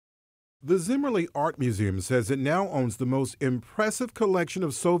The Zimmerli Art Museum says it now owns the most impressive collection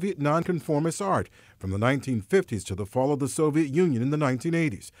of Soviet nonconformist art from the 1950s to the fall of the Soviet Union in the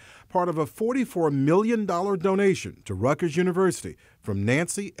 1980s, part of a $44 million donation to Rutgers University from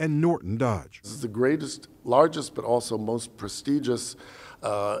Nancy and Norton Dodge. This is the greatest, largest, but also most prestigious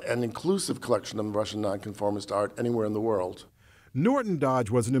and inclusive collection of Russian nonconformist art anywhere in the world. Norton Dodge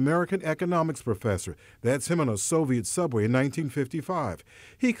was an American economics professor. That's him on a Soviet subway in 1955.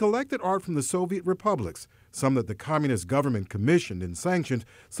 He collected art from the Soviet republics, some that the communist government commissioned and sanctioned,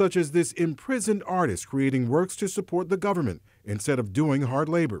 such as this imprisoned artist creating works to support the government instead of doing hard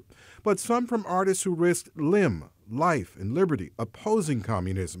labor, but some from artists who risked limb, life, and liberty opposing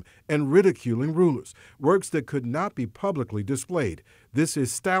communism and ridiculing rulers, works that could not be publicly displayed. This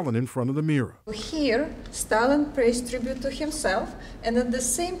is Stalin in front of the mirror. Here, Stalin pays tribute to himself, and at the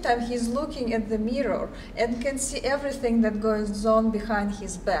same time he's looking at the mirror and can see everything that goes on behind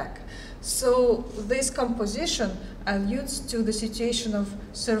his back. So this composition alludes to the situation of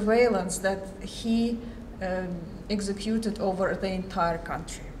surveillance that he executed over the entire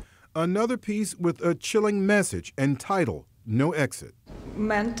country. Another piece with a chilling message and title, No Exit.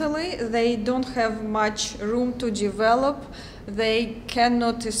 Mentally, they don't have much room to develop. They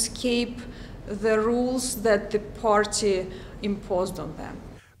cannot escape the rules that the party imposed on them.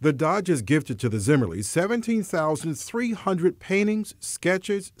 The Dodges gifted to the Zimmerlis 17,300 paintings,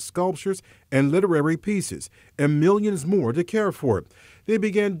 sketches, sculptures, and literary pieces, and millions more to care for. They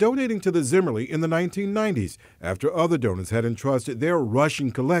began donating to the Zimmerli in the 1990s after other donors had entrusted their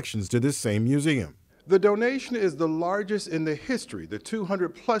Russian collections to this same museum. The donation is the largest in the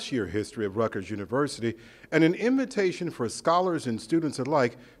 200-plus year history of Rutgers University, and an invitation for scholars and students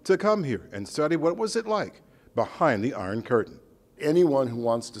alike to come here and study what was it like behind the Iron Curtain. Anyone who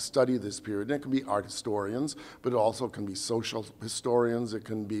wants to study this period, and it can be art historians, but it also can be social historians, it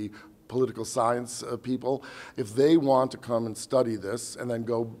can be political science people, if they want to come and study this and then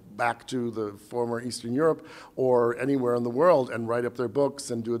go back to the former Eastern Europe or anywhere in the world and write up their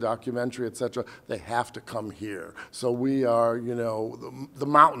books and do a documentary, etc., they have to come here. So we are, the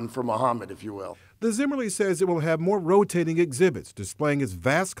mountain for Muhammad, if you will. The Zimmerli says it will have more rotating exhibits displaying its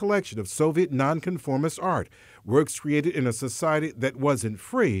vast collection of Soviet nonconformist art, works created in a society that wasn't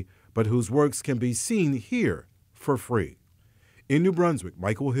free, but whose works can be seen here for free. In New Brunswick,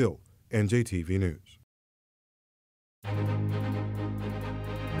 Michael Hill, NJTV News.